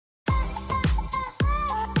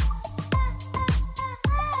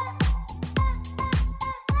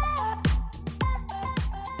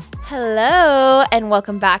Hello, and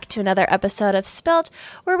welcome back to another episode of Spilt,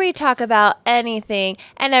 where we talk about anything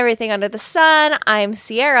and everything under the sun. I'm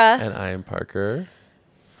Sierra. And I'm Parker.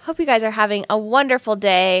 Hope you guys are having a wonderful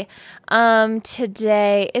day.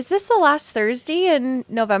 Today, is this the last Thursday in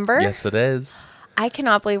November? Yes, it is. I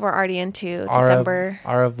cannot believe we're already into December.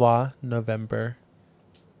 Au revoir, November.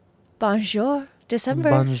 Bonjour, December.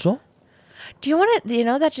 Bonjour. Do you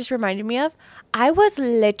know that just reminded me of? I was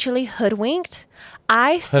literally hoodwinked.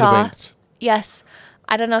 Hoodwinked. Yes.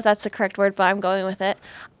 I don't know if that's the correct word, but I'm going with it.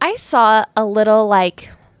 I saw a little, I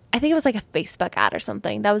think it was like a Facebook ad or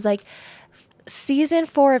something that was like, season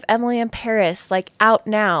 4 of Emily in Paris, out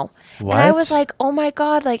now. What? And I was like, oh my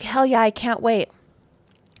God, hell yeah, I can't wait.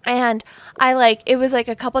 And it was a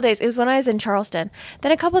couple days. It was when I was in Charleston.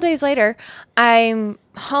 Then a couple days later, I'm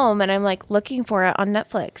home and I'm looking for it on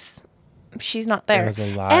Netflix. She's not there. It was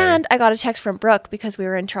a lie. And I got a text from Brooke because we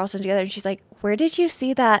were in Charleston together. And she's like, where did you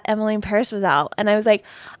see that Emily in Paris was out? And I was like,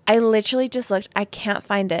 I literally just looked. I can't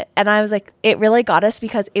find it. And I was like, it really got us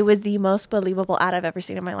because it was the most believable ad I've ever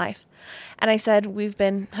seen in my life. And I said, we've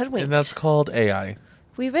been hoodwinked. And that's called AI.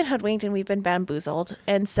 We've been hoodwinked and we've been bamboozled.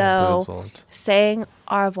 And so saying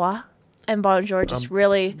au revoir and bonjour just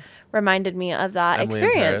really reminded me of that Emily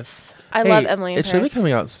experience. I love Emily in Paris. It should be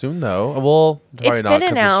coming out soon, though. Well, probably it's not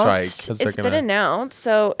been announced. strike. It's been announced,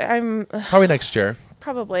 so I'm probably next year.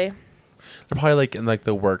 Probably. They're probably in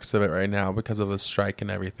the works of it right now because of the strike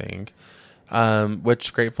and everything.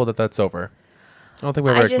 Which grateful that that's over. I don't think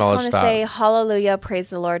we ever acknowledged that. I just want to say hallelujah, praise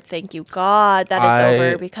the Lord, thank you God that it's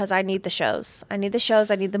over because I need the shows. I need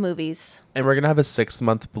the movies. And we're gonna have a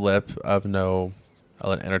 6-month blip of no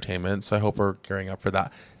entertainment, so I hope we're gearing up for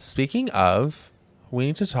that. Speaking of, we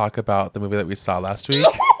need to talk about the movie that we saw last week.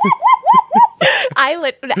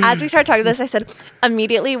 As we started talking this, I said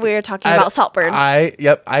immediately we were talking about Saltburn.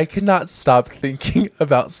 I could not stop thinking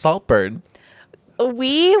about Saltburn.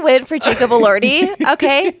 We went for Jacob Elordi,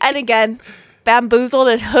 okay, and again, bamboozled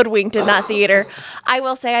and hoodwinked in that theater. I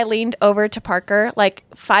will say I leaned over to Parker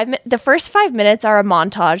the first 5 minutes are a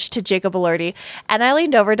montage to Jacob Elordi, and I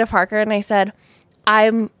leaned over to Parker and I said,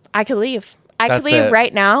 I could leave. I could leave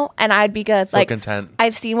right now and I'd be good. Feel content.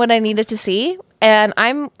 I've seen what I needed to see. And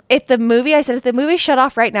if the movie shut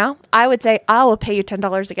off right now, I would say I will pay you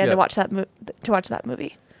 $10 again to watch that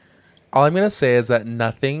movie. All I'm going to say is that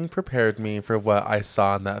nothing prepared me for what I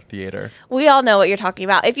saw in that theater. We all know what you're talking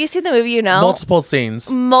about. If you see the movie, you know. Multiple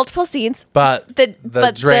scenes. But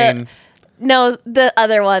the drain. The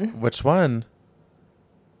other one. Which one?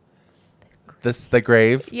 The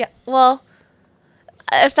grave? Yeah. Well,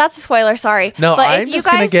 if that's a spoiler, sorry. No, but I'm just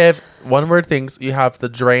going to give one-word things. You have the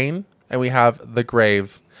drain and we have the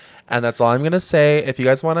grave. And that's all I'm going to say. If you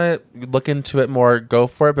guys want to look into it more, go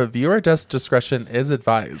for it. But viewer discretion is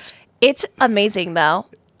advised. It's amazing, though.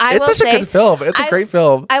 It's such a good film. It's a great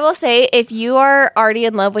film. I will say, if you are already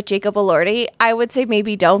in love with Jacob Elordi, I would say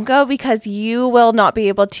maybe don't go because you will not be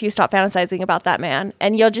able to stop fantasizing about that man.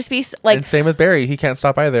 And you'll just be And same with Barry. He can't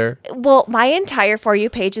stop either. Well, my entire For You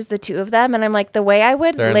page is the two of them. And I'm like, the way I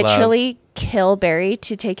would literally kill Barry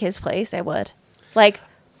to take his place, I would.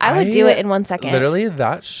 I would do it in 1 second. Literally,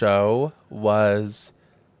 that show was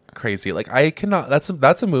crazy. I cannot.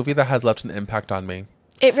 That's a movie that has left an impact on me.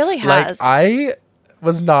 It really has. I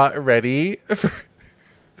was not ready for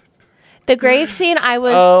the grave scene. I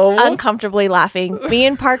was uncomfortably laughing. Me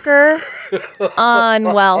and Parker,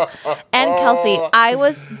 unwell, and Kelsey. I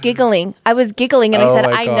was giggling. And I said,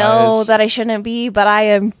 I know that I shouldn't be, but I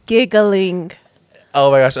am giggling.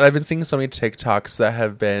 Oh my gosh. And I've been seeing so many TikToks that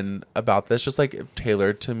have been about this, just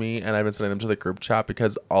tailored to me. And I've been sending them to the group chat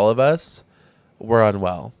because all of us were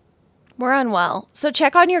unwell. We're unwell. So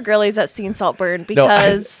check on your girlies that seen Saltburn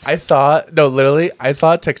because... I saw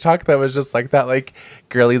a TikTok that was just like that.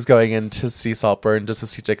 Girlies going in to see Saltburn just to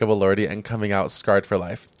see Jacob Elordi and coming out scarred for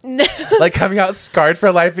life. Coming out scarred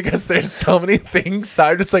for life because there's so many things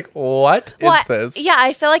that I'm just what is this? Yeah,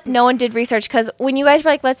 I feel like no one did research because when you guys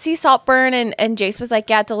were let's see Saltburn and Jace was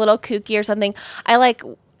yeah, it's a little kooky or something.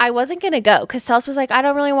 I wasn't going to go because Cels was I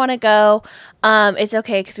don't really want to go. It's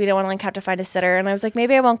okay because we don't want to have to find a sitter. And I was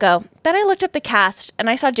maybe I won't go. Then I looked up the cast and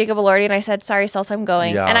I saw Jacob Elordi and I said, sorry, Cels, I'm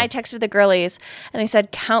going. Yeah. And I texted the girlies and they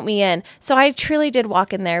said, count me in. So I truly did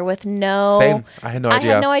walk in there with Same. I had no idea.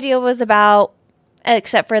 I had no idea what it was about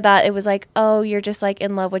except for that it was oh, you're just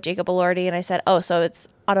in love with Jacob Elordi. And I said, oh, so it's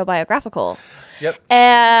autobiographical. Yep.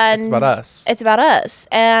 And it's about us.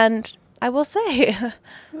 And I will say...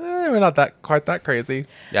 we're not quite that crazy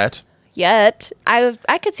yet. I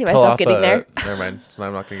could see myself getting there. Never mind. So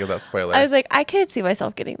I'm not going to give that spoiler. I was I could see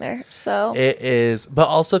myself getting there. So it is. But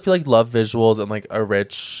also if you love visuals and a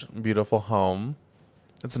rich, beautiful home,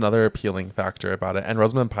 It's another appealing factor about it. And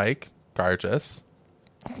Rosamund Pike, gorgeous.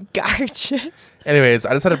 Gorgeous. Anyways,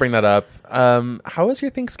 I just had to bring that up. How was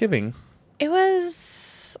your Thanksgiving? It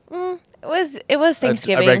was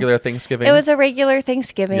Thanksgiving. A regular Thanksgiving? It was a regular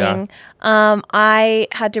Thanksgiving. Yeah. I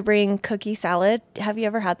had to bring cookie salad. Have you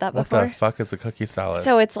ever had that What before? the fuck is a cookie salad?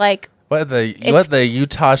 So it's like, What the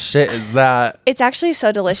Utah shit is that? it's actually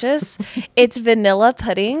so delicious. It's vanilla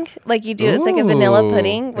pudding. Like you do, it's like a vanilla Ooh.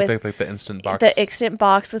 pudding with like the instant box. the instant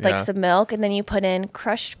box with Yeah. like some milk, and then you put in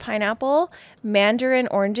crushed pineapple, mandarin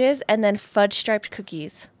oranges, and then fudge striped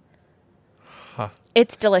cookies. Huh.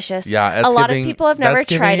 It's delicious. Yeah, a lot of people have never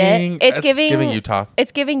tried it. It's giving Utah.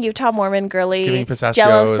 It's giving Utah Mormon girly It's giving pistachio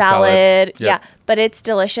Jello salad. salad. Yep. Yeah, but it's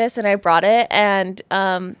delicious, and I brought it, and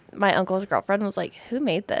my uncle's girlfriend was like, "Who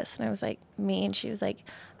made this?" And I was like, "Me." And she was like,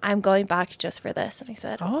 "I'm going back just for this." And I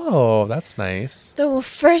said, Oh, that's nice. "The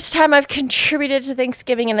first time I've contributed to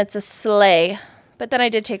Thanksgiving, and it's a sleigh." But then I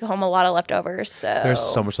did take home a lot of leftovers. So There's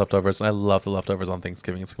so much leftovers, and I love the leftovers on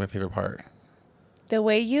Thanksgiving. It's like my favorite part. the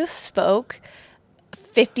way you spoke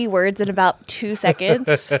 50 words in about 2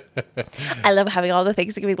 seconds. I love having all the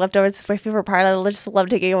Thanksgiving leftovers. It's my favorite part. I just love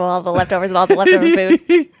taking all the leftovers and all the leftover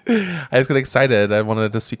food. I just got excited. I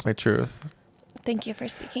wanted to speak my truth. Thank you for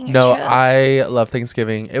speaking your No, truth. I love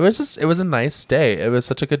Thanksgiving. It was a nice day. It was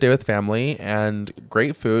such a good day with family and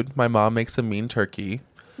great food. My mom makes a mean turkey.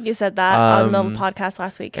 You said that on the podcast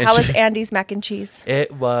last week. and How was she- Andy's mac and cheese?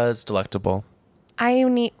 It was delectable. I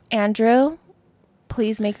need Andrew.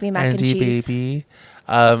 Please make me mac and Andy, cheese. baby.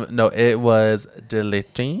 No, it was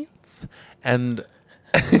delicious. And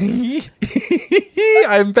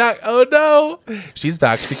I'm back. Oh no. She's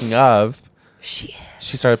back. Speaking of, She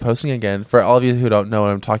started posting again. For all of you who don't know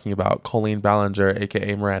what I'm talking about, Colleen Ballinger,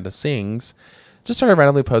 aka Miranda Sings, just started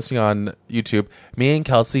randomly posting on YouTube. Me and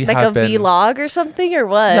Kelsey like have a been vlog or something or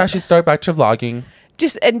what? Yeah, she started back to vlogging.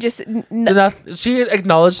 She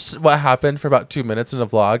acknowledged what happened for about 2 minutes in a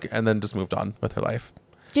vlog and then just moved on with her life.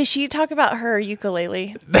 Did she talk about her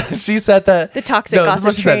ukulele? She said that The toxic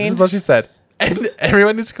gossip train. This is what she said. And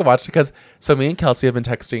everyone needs to go watch it because me and Kelsey have been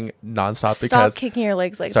texting nonstop Stop because kicking your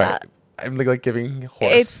legs like sorry, that. I'm like giving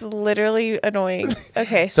horse. It's literally annoying.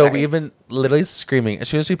 Okay, So sorry. we've been literally screaming. As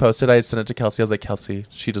soon as she posted, I sent it to Kelsey. I was like, Kelsey,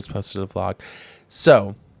 she just posted a vlog.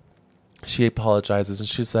 So she apologizes and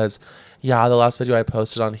she says, yeah, the last video I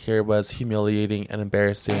posted on here was humiliating and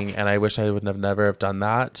embarrassing, and I wish I would have never have done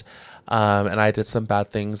that. And I did some bad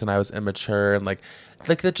things, and I was immature, and like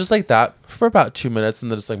just like that for about 2 minutes,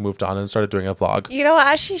 and then just like moved on and started doing a vlog. You know,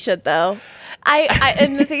 as she should though. I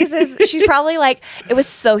and the thing is she's probably like, it was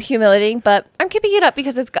so humiliating, but I'm keeping it up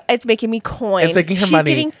because it's making me coin. It's making her She's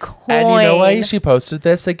money. Getting coin. And you know why she posted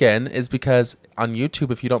this again is because on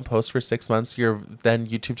YouTube, if you don't post for 6 months, your then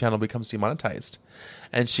YouTube channel becomes demonetized.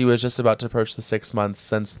 And she was just about to approach the 6 months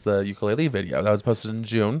since the ukulele video that was posted in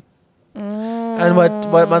June. And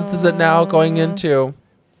what month is it now going into?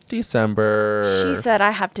 December. She said,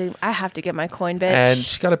 I have to get my coin, bitch. And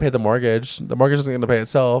she got to pay the mortgage. The mortgage isn't going to pay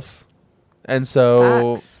itself. And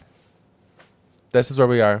so Facts. this is where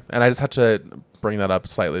we are. And I just had to bring that up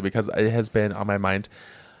slightly because it has been on my mind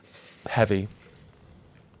heavy.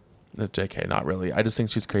 JK, not really. I just think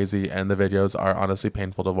she's crazy, and the videos are honestly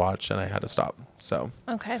painful to watch, and I had to stop. So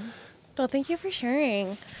Okay. Well, thank you for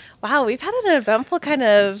sharing. Wow, we've had an eventful kind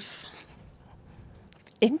of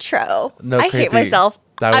intro. No, I crazy. hate myself.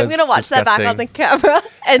 That I'm was going to watch that back on the disgusting. camera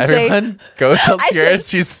and everyone, say, go tell I Sierra said-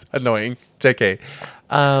 she's annoying. JK.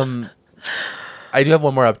 I do have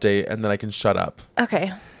one more update, and then I can shut up.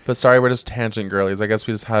 okay. But sorry, we're just tangent girlies. I guess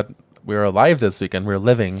we were alive this weekend. We were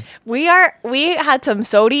living. We had some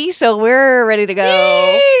sody, so we're ready to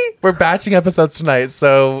go. We're batching episodes tonight,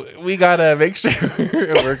 so we gotta make sure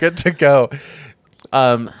we're good to go.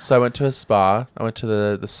 So I went to a spa. I went to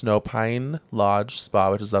the Snow Pine Lodge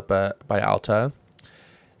Spa, which is up by Alta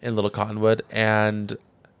in Little Cottonwood, and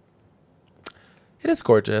it is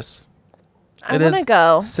gorgeous. I want to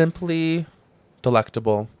go. Simply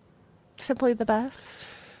delectable. Simply the best.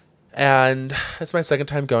 And it's my second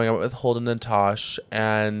time going. I went with Holden and Tosh,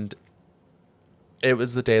 and it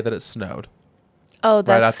was the day that it snowed. Oh,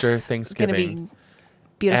 that's Right after gonna Thanksgiving. be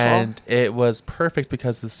beautiful. And it was perfect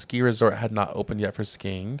because the ski resort had not opened yet for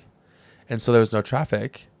skiing. And so there was no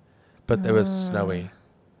traffic, but it was snowy.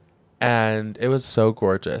 And it was so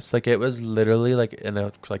gorgeous. Like, it was literally like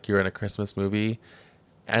you're in a Christmas movie.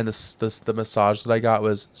 And the massage that I got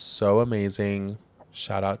was so amazing.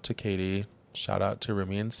 Shout out to Katie. Shout out to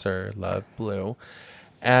Rumi and Sir. Love Blue.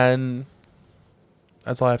 And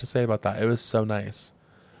that's all I have to say about that. It was so nice.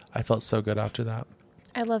 I felt so good after that.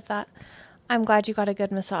 I love that. I'm glad you got a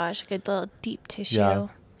good massage, a good little deep tissue. Yeah.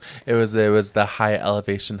 It was the high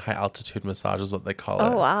elevation, high altitude massage is what they call it.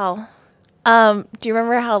 Oh, wow. Do you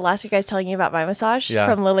remember how last week I was telling you about my massage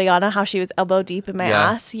from Liliana, how she was elbow deep in my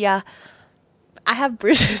ass? Yeah. I have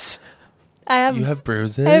bruises. You have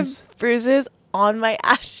bruises? I have bruises on my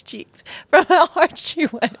ass cheeks from how hard she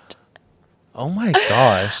went. Oh my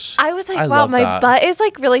gosh. I was like, wow, my butt is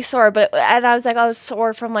like really sore, and I was like, I was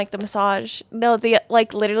sore from like the massage. No,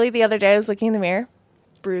 literally the other day I was looking in the mirror,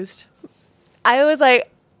 bruised. I was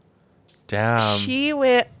like, damn. She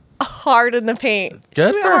went hard in the paint.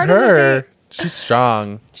 Good for her. She's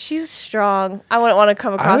strong. She's strong. I wouldn't want to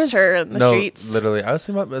come across her in the streets. Literally. I was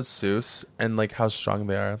thinking about masseuse and like how strong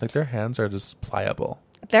they are. Like their hands are just pliable.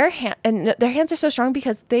 Their hands are so strong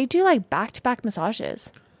because they do like back-to-back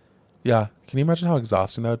massages. Yeah. Can you imagine how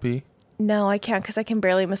exhausting that would be? No, I can't because I can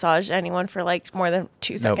barely massage anyone for like more than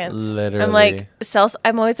 2 seconds. Literally. I'm like,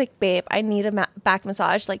 I'm always like, babe, I need a back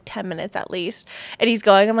massage, like 10 minutes at least. And he's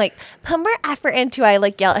going, I'm like, put more effort into it. I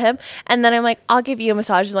like yell at him. And then I'm like, I'll give you a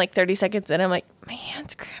massage in like 30 seconds. And I'm like, my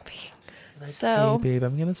hand's cramping. Like, so, hey, babe,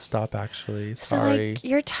 I'm going to stop actually. Sorry. So like,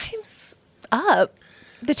 your time's up.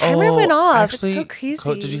 The timer went off. Actually, it's so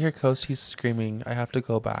crazy. Did you hear Coast? He's screaming. I have to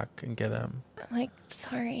go back and get him. I'm like,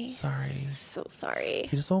 sorry. Sorry. So sorry.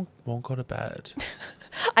 He just won't go to bed.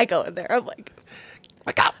 I go in there. I'm like,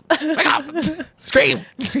 wake up. Wake up. Scream.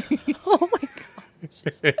 Oh my gosh.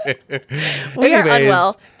 We are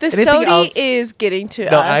unwell. The sody is getting to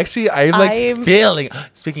us. No, actually, I'm feeling.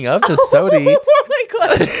 Speaking of the sody. Oh my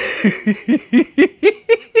god.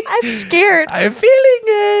 I'm scared. I'm feeling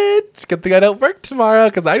it. Good thing I don't work tomorrow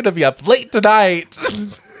because I'm going to be up late tonight.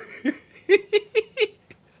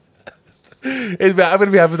 I'm going to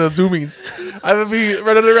be having those zoomies. I'm going to be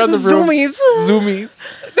running around the room. Zoomies.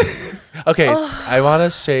 Okay, I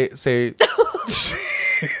want to say...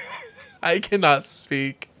 I cannot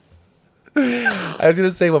speak. I was going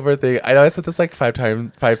to say one more thing. I know I said this like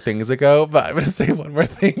 5 things ago, but I'm going to say one more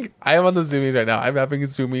thing. I am on the zoomies right now. I'm having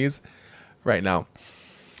zoomies right now.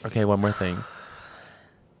 Okay, one more thing.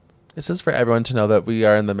 This is for everyone to know that we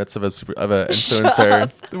are in the midst of an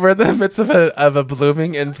influencer. We're in the midst of a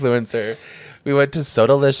blooming influencer. We went to So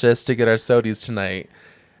Delicious to get our sodies tonight.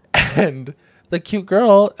 And the cute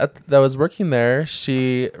girl that was working there,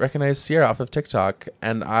 she recognized Sierra off of TikTok.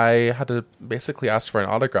 And I had to basically ask for an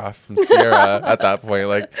autograph from Sierra at that point.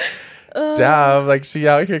 Like, damn, like she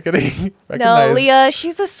out here getting recognized. No, Leah,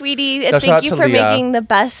 she's a sweetie. And thank you for making the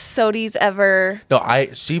best sodies ever. No,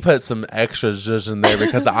 she put some extra zhuzh in there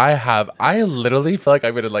because I literally feel like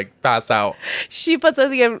I'm gonna like pass out. She put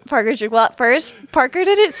something in Parker's drink. Well, at first, Parker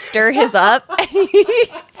didn't stir his up.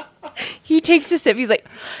 He takes a sip. He's like,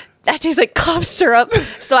 that tastes like cough syrup.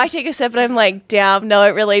 So I take a sip and I'm like, damn, no,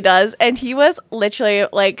 it really does. And he was literally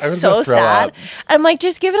like so sad. I'm like,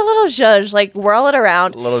 just give it a little zhuzh, like whirl it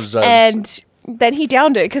around. A little zhuzh. And then he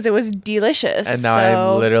downed it because it was delicious. And now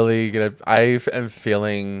I'm literally I am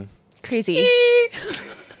feeling crazy.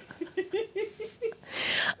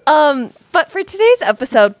 But for today's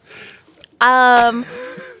episode, we're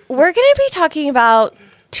gonna be talking about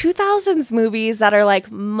 2000s movies that are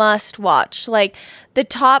like must watch, like the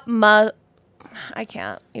top I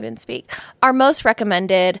can't even speak, our most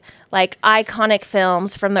recommended like iconic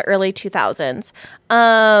films from the early 2000s.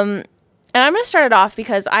 And I'm going to start it off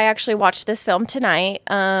because I actually watched this film tonight,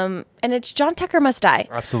 and it's John Tucker Must Die.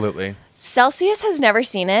 Absolutely. Celsius has never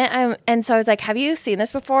seen it, and so I was like, have you seen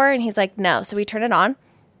this before? And he's like, no. So we turned it on.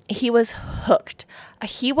 He was hooked.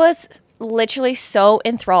 He was literally so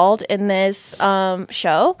enthralled in this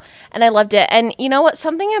show, and I loved it. And you know what?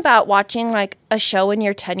 Something about watching like a show when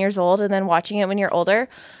you're 10 years old and then watching it when you're older,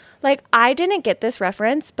 like I didn't get this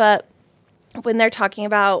reference, but when they're talking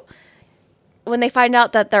about when they find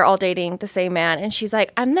out that they're all dating the same man, and she's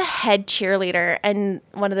like, I'm the head cheerleader, and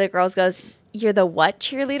one of the girls goes, you're the what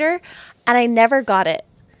cheerleader? And I never got it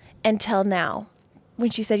until now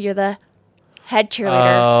when she said you're the head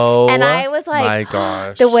cheerleader. Oh, and I was like, my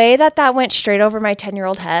gosh. The way that went straight over my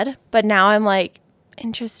 10-year-old head. But now I'm like,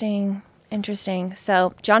 interesting.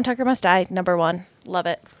 So John Tucker Must Die, number 1. Love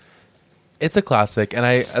it. It's a classic. And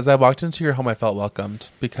as I walked into your home, I felt welcomed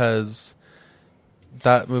because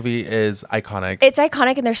that movie is iconic. It's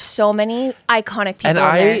iconic, and there's so many iconic people in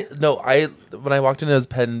there. When I walked in, it was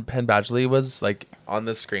Penn Badgley was like on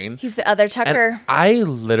the screen. He's the other Tucker. And I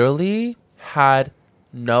literally had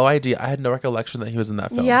no idea. I had no recollection that he was in that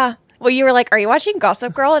film. Yeah. Well, you were like, are you watching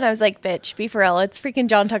Gossip Girl? And I was like, bitch, be for real. It's freaking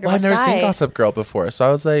John Tucker Must Die. I've never seen Gossip Girl before. So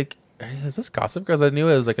I was like, is this Gossip Girl? 'Cause I knew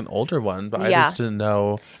it was like an older one, but I just didn't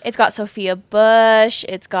know. It's got Sophia Bush.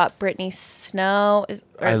 It's got Brittany Snow.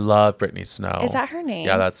 I love Brittany Snow. Is that her name?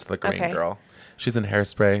 Yeah, that's the green girl. She's in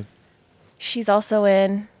Hairspray. She's also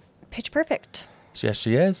in Pitch Perfect. Yes,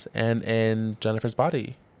 she is. And in Jennifer's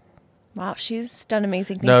Body. Wow, she's done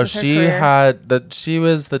amazing things. No, with her she career. she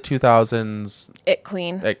was the 2000s It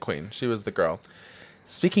Queen. It Queen. She was the girl.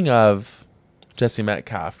 Speaking of Jesse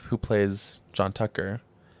Metcalfe, who plays John Tucker,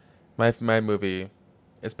 my movie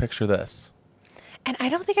is Picture This. And I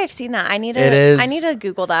don't think I've seen that. I need to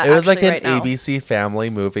Google that. It was like an right now. ABC Family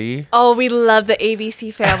movie. Oh, we love the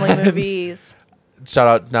ABC Family movies. Shout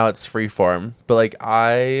out, now it's Freeform. But like,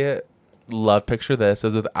 I love Picture This. It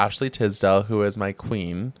was with Ashley Tisdale, who is my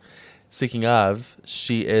queen. Speaking of,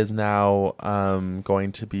 she is now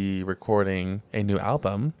going to be recording a new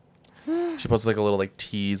album. She posted like a little like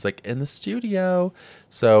tease like in the studio.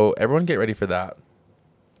 So everyone get ready for that.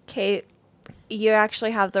 Kate, you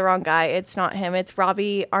actually have the wrong guy. It's not him. It's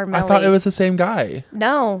Robbie Armelli. I thought it was the same guy.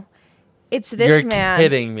 No, it's this man. You're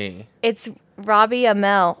kidding me. It's Robbie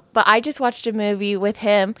Amell. But I just watched a movie with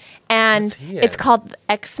him, and it's called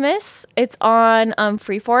Xmas. It's on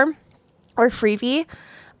Freeform or Freevee.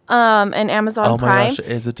 And Amazon Prime. Oh my gosh, it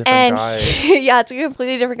is a different guy. Yeah, it's a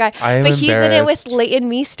completely different guy. But he's in it with Leighton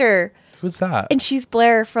Meester. Who's that? And she's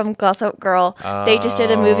Blair from Gossip Girl. Oh. They just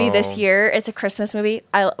did a movie this year. It's a Christmas movie.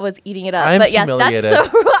 I was eating it up. I'm but yeah, humiliated.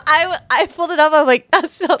 that's the I pulled it up. I'm like,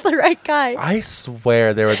 that's not the right guy. I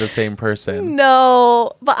swear they were the same person.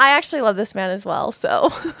 No, but I actually love this man as well.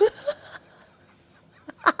 So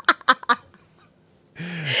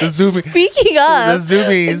the Zoomies. Speaking of the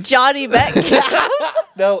Zoomies. Johnny Metcalfe.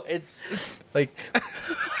 No, it's like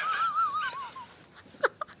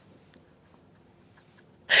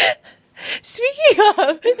Speaking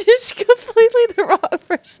of, just completely the wrong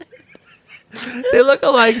person. they look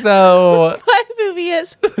alike though. My movie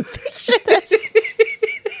is Picture This.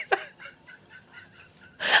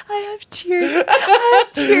 I have tears. I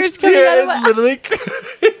have tears coming out of my literally.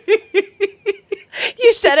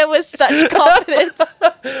 You said it with such confidence.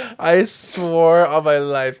 I swore on my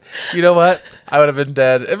life. You know what? I would have been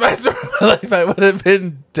dead. If I swore on my life, I would have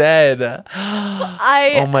been dead.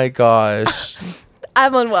 Oh my gosh.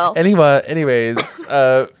 I'm unwell. Anyways,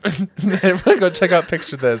 I'm gonna go check out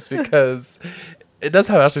Picture This because it does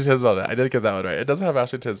have Ashley Tisdale in it. I did get that one right. It does have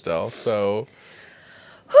Ashley Tisdale. So,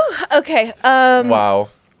 okay. Wow.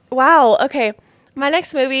 Okay. My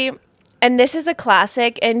next movie, and this is a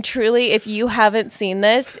classic. And truly, if you haven't seen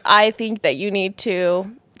this, I think that you need to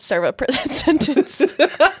serve a prison sentence.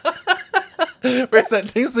 We're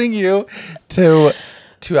sentencing you to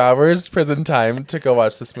 2 hours prison time to go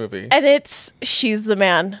watch this movie. And it's She's the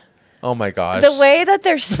Man. Oh my gosh. The way that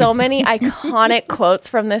there's so many iconic quotes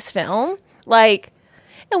from this film. Like,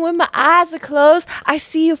 and when my eyes are closed, I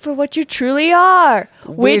see you for what you truly are.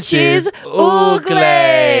 Which is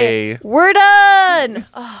ugly. We're done.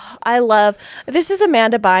 Oh, I love. This is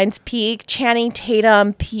Amanda Bynes peak. Channing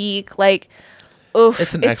Tatum peak. Like, oof.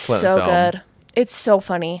 It's an excellent so film. Good. It's so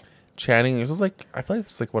funny. Channing, this is like, I feel like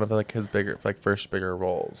this is like one of like his bigger, like first bigger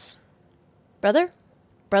roles. Brothers?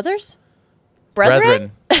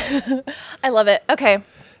 Brethren. I love it. Okay.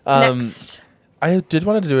 Next. I did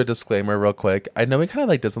want to do a disclaimer real quick. I know we kind of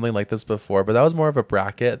like did something like this before, but that was more of a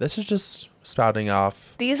bracket. This is just spouting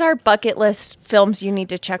off. These are bucket list films you need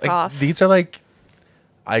to check off. These are like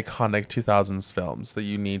iconic 2000s films that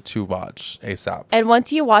you need to watch ASAP. And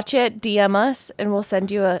once you watch it, DM us and we'll send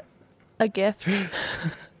you a gift.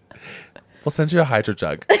 We'll send you a hydro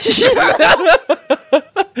jug.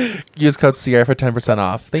 Use code Sierra for 10%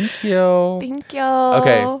 off. Thank you. Thank you.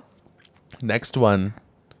 Okay. Next one.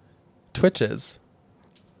 Twitches.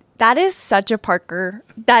 That is such a Parker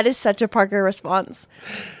response.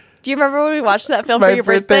 Do you remember when we watched that film for your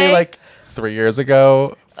birthday? Like 3 years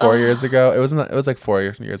ago, 4 years ago. It was like 4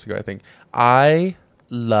 years ago, I think. I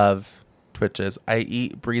love Twitches. I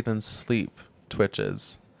eat, breathe, and sleep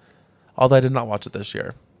Twitches. Although I did not watch it this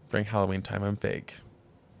year. During Halloween time, I'm fake.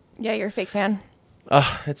 Yeah, you're a fake fan.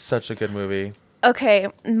 It's such a good movie. Okay,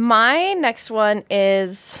 my next one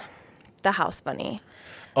is The House Bunny.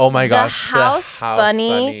 Oh my gosh. The House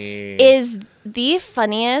Bunny is the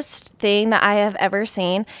funniest thing that I have ever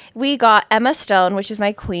seen. We got Emma Stone, which is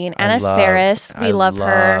my queen, Anna Faris. We love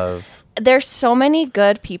her. There's so many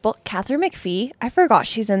good people. Catherine McPhee. I forgot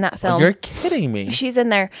she's in that film. You're kidding me. She's in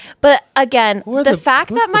there. But again, the fact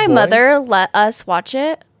that my mother let us watch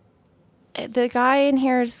it, the guy in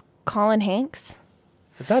here is Colin Hanks.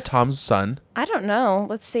 Is that Tom's son? I don't know.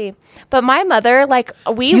 Let's see. But my mother, like,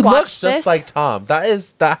 he looks just this. like Tom.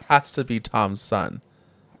 That has to be Tom's son.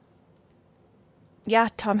 Yeah,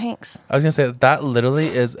 Tom Hanks. I was gonna say that literally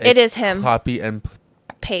is. It is him. Copy and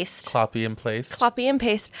paste. Copy and paste. Copy and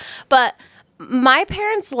paste. But My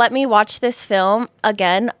parents let me watch this film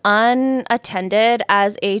again unattended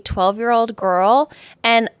as a 12-year-old girl,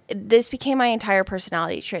 and this became my entire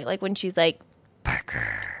personality trait. Like when she's like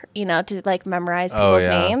Parker, you know, to like memorize people's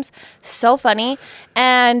names. So funny.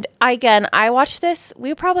 And I watched this.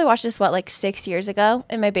 We probably watched this like 6 years ago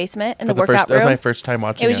in my basement in the workout room. That was my first time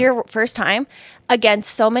watching it. It was your first time. Again,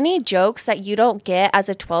 so many jokes that you don't get as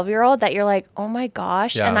a 12-year-old that you're like, oh my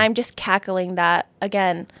gosh. Yeah. And I'm just cackling that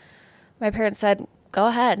again. My parents said, go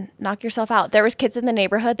ahead, knock yourself out. There was kids in the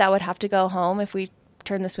neighborhood that would have to go home if we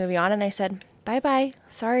turned this movie on. And I said, bye-bye.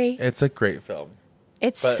 Sorry. It's a great film.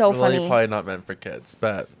 It's so really funny. Probably not meant for kids,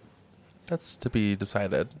 but that's to be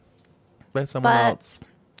decided by someone else.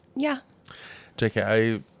 Yeah. JK,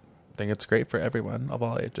 I think it's great for everyone of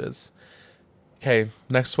all ages. Okay,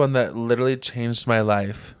 next one that literally changed my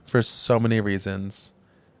life for so many reasons.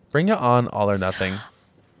 Bring It On, All or Nothing.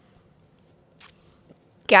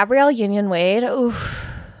 Gabrielle Union Wade. Oof.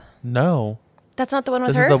 No. That's not the one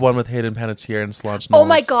with her? This is the one with Hayden Panettiere and Solange Knowles. Oh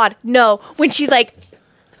my God. No. When she's like...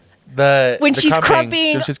 When she's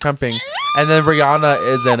crumping. When she's crumping. And then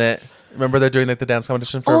Rihanna is in it. Remember they're doing like the dance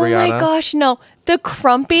competition for Rihanna? Oh my gosh, no. The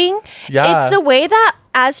crumping. Yeah. It's the way that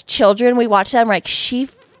as children we watch that and we're like, she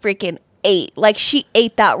freaking ate. Like she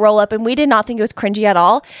ate that roll up and we did not think it was cringy at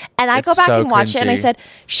all. And I go back and watch it and I said,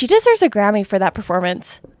 she deserves a Grammy for that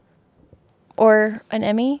performance. Or an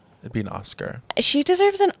Emmy. It'd be an Oscar. She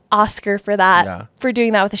deserves an Oscar for that. Yeah. For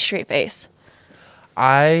doing that with a straight face.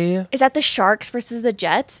 Is that the Sharks versus the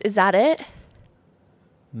Jets? Is that it?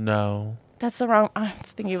 No. That's the wrong... I'm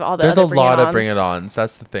thinking of all the There's other a lot of Bring It Ons.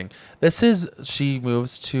 That's the thing. She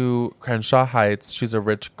moves to Crenshaw Heights. She's a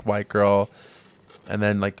rich white girl. And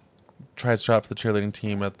then like tries to out for the cheerleading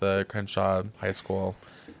team at the Crenshaw High School.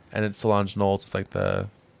 And it's Solange Knowles is like the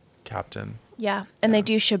captain. Yeah. And they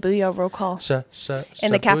do Shibuya roll call.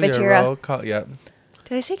 In the cafeteria. Roll call. Yeah.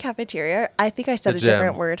 Did I say cafeteria? I think I said a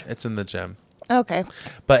different word. It's in the gym. Okay.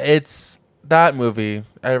 But it's that movie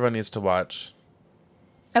everyone needs to watch.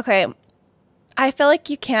 Okay. I feel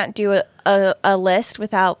like you can't do a list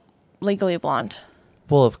without Legally Blonde.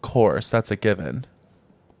 Well, of course. That's a given.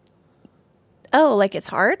 Oh, like it's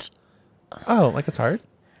hard? Oh, like it's hard?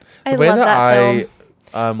 I love that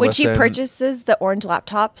film. When she purchases the orange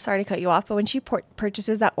laptop, sorry to cut you off, but when she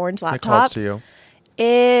purchases that orange laptop, it calls to you.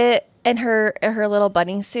 And her little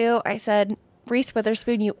bunny suit, I said, Reese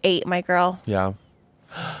Witherspoon, you ate, my girl. Yeah.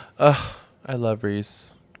 I love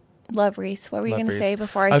Reese. Love Reese. What were you going to say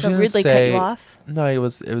before I so rudely cut you off? No, it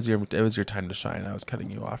was your time to shine. I was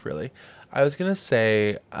cutting you off, really. I was going to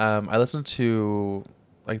say, I listened to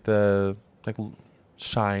like the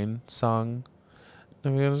Shine song. I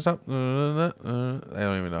don't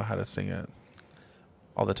even know how to sing it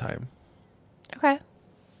all the time. Okay.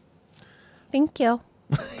 Thank you.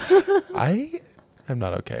 I am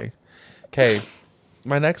not okay. Okay.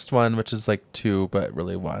 My next one, which is like two, but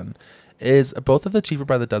really one, is both of the Cheaper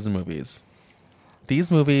by the Dozen movies. These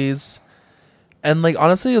movies, and like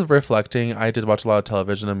honestly reflecting, I did watch a lot of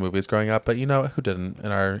television and movies growing up, but you know, who didn't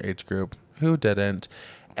in our age group? Who didn't?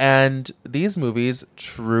 And these movies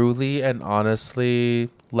truly and honestly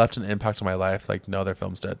left an impact on my life like no other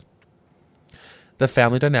films did. The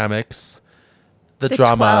family dynamics, the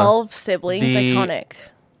drama. 12 siblings, iconic.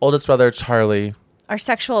 Oldest brother, Charlie. Our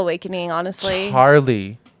sexual awakening, honestly.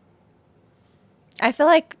 Charlie. I feel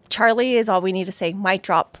like Charlie is all we need to say. Mic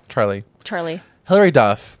drop. Charlie. Hilary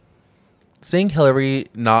Duff. Seeing Hilary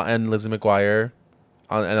not in Lizzie McGuire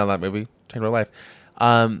on that movie changed my life.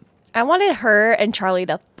 I wanted her and Charlie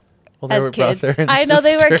to as kids. I know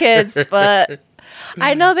they were kids, but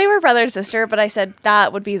I know they were brother and sister, but I said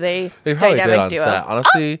that would be the they probably dynamic did on duo. Set.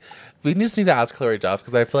 Honestly, we just need to ask Hilary Duff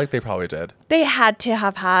because I feel like they probably did. They had to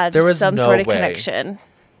have had some sort of connection.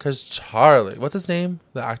 Because Charlie, what's his name?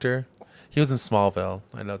 The actor? He was in Smallville.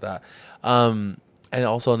 I know that. And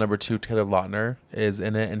also number 2, Taylor Lautner is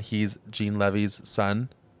in it, and he's Gene Levy's son.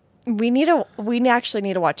 We actually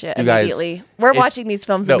need to watch it immediately. We're watching these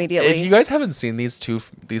films immediately. If you guys haven't seen these two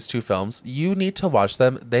films, you need to watch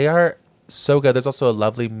them. They are so good. There's also a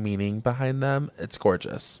lovely meaning behind them. It's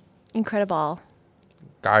gorgeous. Incredible.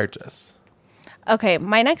 Gorgeous. Okay,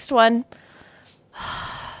 my next one.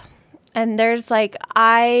 And there's like,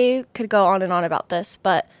 I could go on and on about this,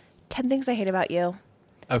 but 10 Things I Hate About You.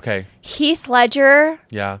 Okay. Heath Ledger.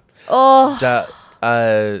 Yeah. Oh.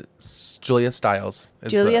 Julia Stiles.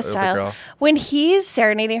 Julia Stiles. When he's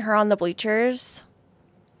serenading her on the bleachers.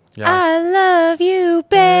 Yeah. I love you,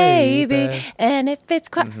 baby. And if it's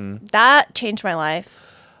that changed my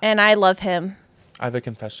life. And I love him. I have a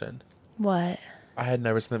confession. What? I had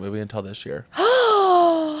never seen that movie until this year.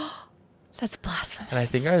 That's blasphemous. And I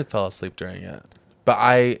think I fell asleep during it. But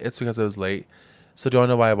it's because it was late. So do you want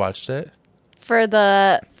to know why I watched it?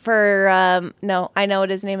 No, I know what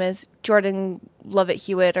his name is. Jordan Lovett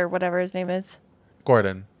Hewitt or whatever his name is.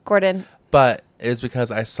 Gordon. But it was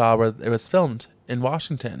because I saw where it was filmed in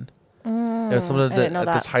Washington. It was filmed at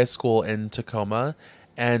this high school in Tacoma.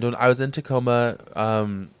 And when I was in Tacoma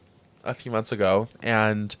a few months ago,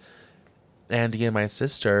 and Andy and my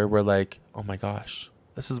sister were like, oh my gosh,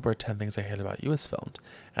 this is where 10 Things I Hate About You is filmed.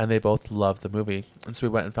 And they both loved the movie. And so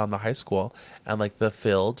we went and found the high school and like the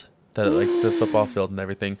field, the football field and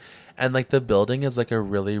everything. And like the building is like a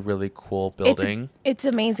really, really cool building. It's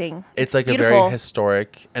amazing. It's like beautiful. A very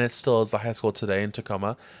historic, and it still is the high school today in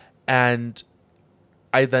Tacoma. And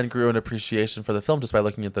I then grew an appreciation for the film just by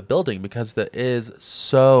looking at the building because it is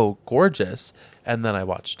so gorgeous. And then I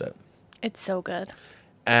watched it. It's so good.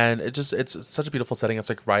 And it's such a beautiful setting. It's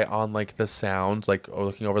like right on like the sound, like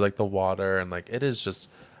looking over like the water, and like it is just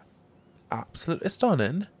absolutely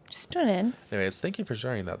stunning. Anyways, thank you for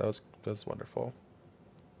sharing that. That was wonderful.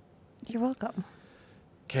 You're welcome.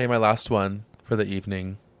 Okay, my last one for the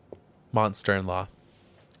evening, Monster-in-Law.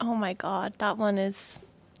 Oh my God, that one is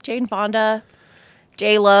Jane Fonda,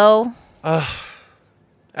 J-Lo.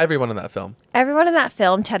 Everyone in that film.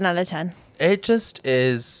 10 out of 10. It just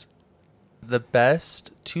is the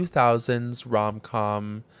best 2000s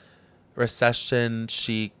rom-com recession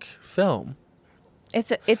chic film.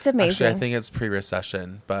 It's amazing. Actually, I think it's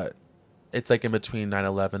pre-recession, but it's like in between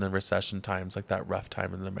 9/11 and recession times, like that rough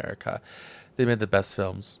time in America. They made the best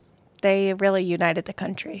films. They really united the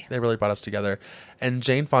country. They really brought us together. And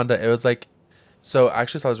Jane Fonda, it was like, so I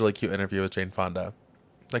actually saw this really cute interview with Jane Fonda,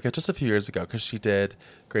 like just a few years ago, because she did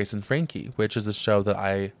Grace and Frankie, which is a show that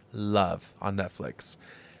I love on Netflix.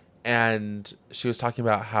 And she was talking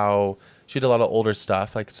about how she did a lot of older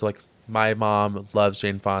stuff. Like, so like my mom loves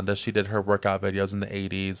Jane Fonda. She did her workout videos in the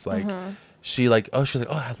 80s. Like she's like, oh,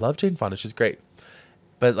 I love Jane Fonda. She's great.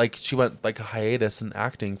 But like she went like a hiatus in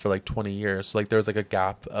acting for like 20 years. So like there was like a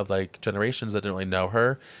gap of like generations that didn't really know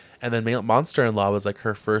her. And then Monster-in-Law was like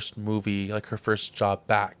her first movie, like her first job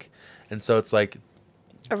back. And so it's like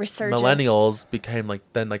a resurgence. Millennials became like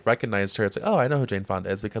then like recognized her. It's like, oh, I know who Jane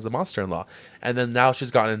Fonda is because of Monster-in-Law. And then now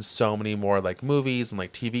she's gotten in so many more like movies and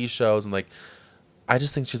like TV shows, and like I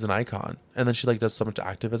just think she's an icon. And then she like does so much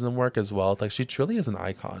activism work as well. Like she truly is an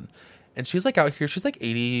icon. And she's like out here, she's like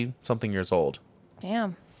 80 something years old.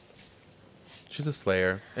 Damn. She's a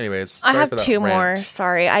slayer. Anyways, I have two more.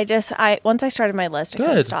 Sorry. Once I started my list, I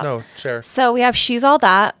couldn't stop. No, share. So we have She's All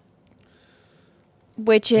That,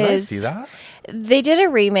 which is. Did I see that? They did a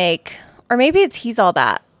remake, or maybe it's He's All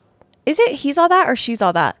That. Is it He's All That or She's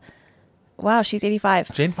All That? Wow, she's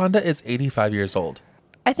 85. Jane Fonda is 85 years old.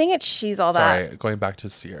 I think it's She's All That. Sorry, going back to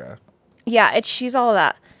Sierra. Yeah, it's She's All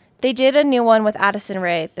That. They did a new one with Addison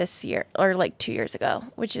Rae this year, or like 2 years ago,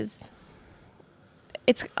 which is.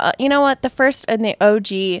 It's you know what, the first and the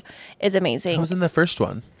OG is amazing. Who was in the first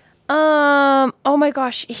one? Oh my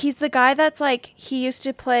gosh, he's the guy that's like he used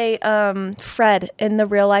to play Fred in the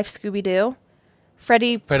real life Scooby-Doo.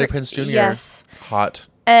 Freddie Prinze Jr. Yes. Hot.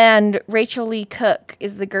 And Rachel Lee Cook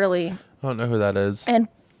is the girly. I don't know who that is. And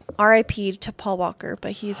R.I.P. to Paul Walker,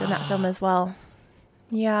 but he's in that film as well.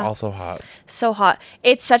 Yeah. Also hot. So hot.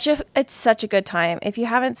 It's such a good time. If you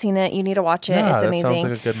haven't seen it, you need to watch it. Yeah, it's amazing. That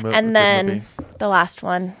sounds like a good movie. And then the last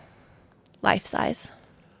one, Life Size.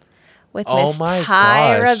 With Miss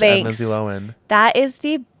Tyra Banks. And Lindsay Lohan. That is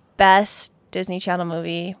the best Disney Channel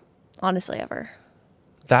movie, honestly, ever.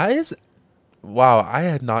 That is, wow, I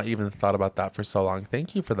had not even thought about that for so long.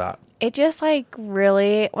 Thank you for that. It just like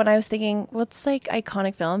really, when I was thinking, what's like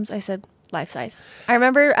iconic films, I said Life Size. I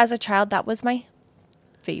remember as a child, that was my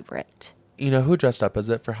favorite. You know who dressed up as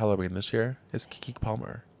it for Halloween this year? Is Keke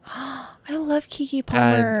Palmer. I love Keke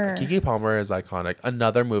Palmer. And Keke Palmer is iconic.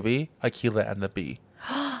 Another movie, Akilah and the Bee.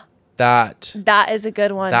 That is a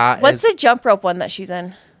good one. What's the jump rope one that she's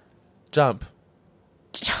in? Jump.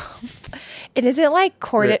 And is it like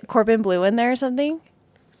Corbin Bleu in there or something?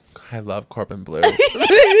 I love Corbin Bleu.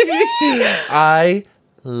 I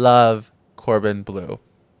love Corbin Bleu.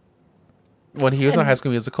 When he was on High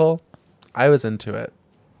School Musical, I was into it.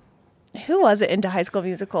 Who was it into High School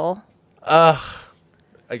Musical?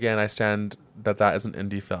 Again, I stand that is an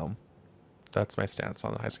indie film. That's my stance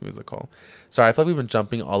on the High School Musical. Sorry, I feel like we've been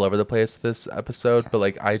jumping all over the place this episode, but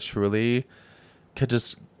like I truly could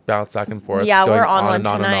just bounce back and forth, going we're on and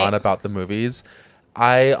on tonight. and on about the movies.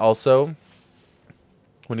 I also,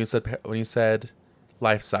 when you said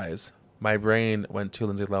Life Size, my brain went to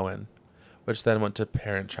Lindsay Lohan, which then went to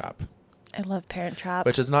Parent Trap. I love Parent Trap.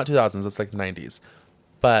 Which is not 2000s, it's like 90s.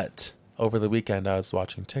 But over the weekend, I was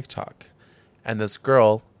watching TikTok. and this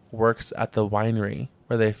girl works at the winery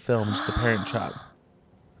where they filmed The Parent Trap.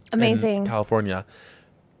 Amazing. In California.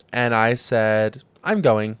 And I said, I'm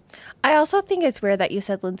going. I also think it's weird that you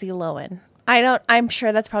said Lindsay Lohan. I'm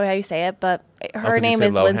sure that's probably how you say it, but her name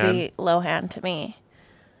is Lohan? Lindsay Lohan to me.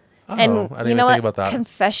 Oh, And I didn't you even know think what? about that.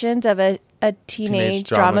 Confessions of a teenage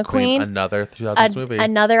drama queen. Another 2000s movie.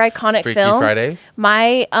 Another iconic Freaky film. Friday.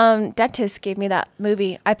 My dentist gave me that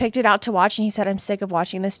movie. I picked it out to watch, and he said, I'm sick of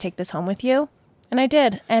watching this. Take this home with you. And I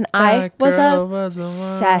did. And I was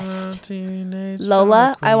obsessed.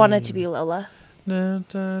 Lola. I wanted to be Lola.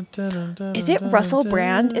 Is it Russell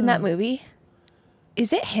Brand in that movie?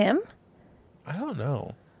 Is it him? I don't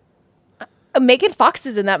know. Megan Fox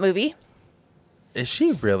is in that movie. Is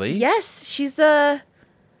she really? Yes, she's the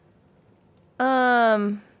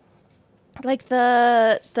like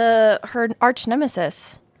her arch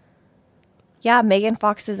nemesis. Yeah, Megan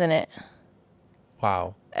Fox is in it.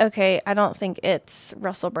 Wow. Okay, I don't think it's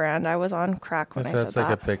Russell Brand. I was on crack when I said That's that.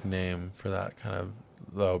 like a big name for that kind of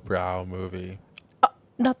lowbrow movie.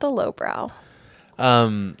 Not the lowbrow.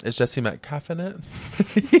 Is Jesse Metcalfe in it?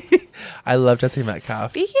 I love Jesse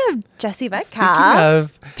Metcalfe. Speaking of Jesse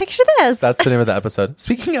Metcalfe, picture this. That's the name of the episode.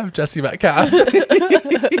 Speaking of Jesse Metcalfe.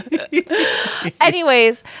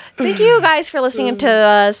 Anyways, thank you guys for listening to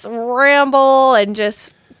us ramble and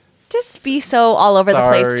just be so all over the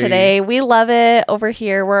place today. We love it over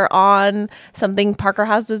here. We're on something. Parker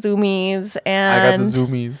has the zoomies, and I got the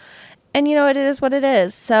zoomies. And you know, it is what it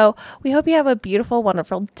is. So we hope you have a beautiful,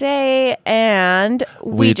 wonderful day. And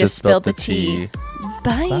we just spilled the tea.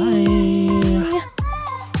 Bye.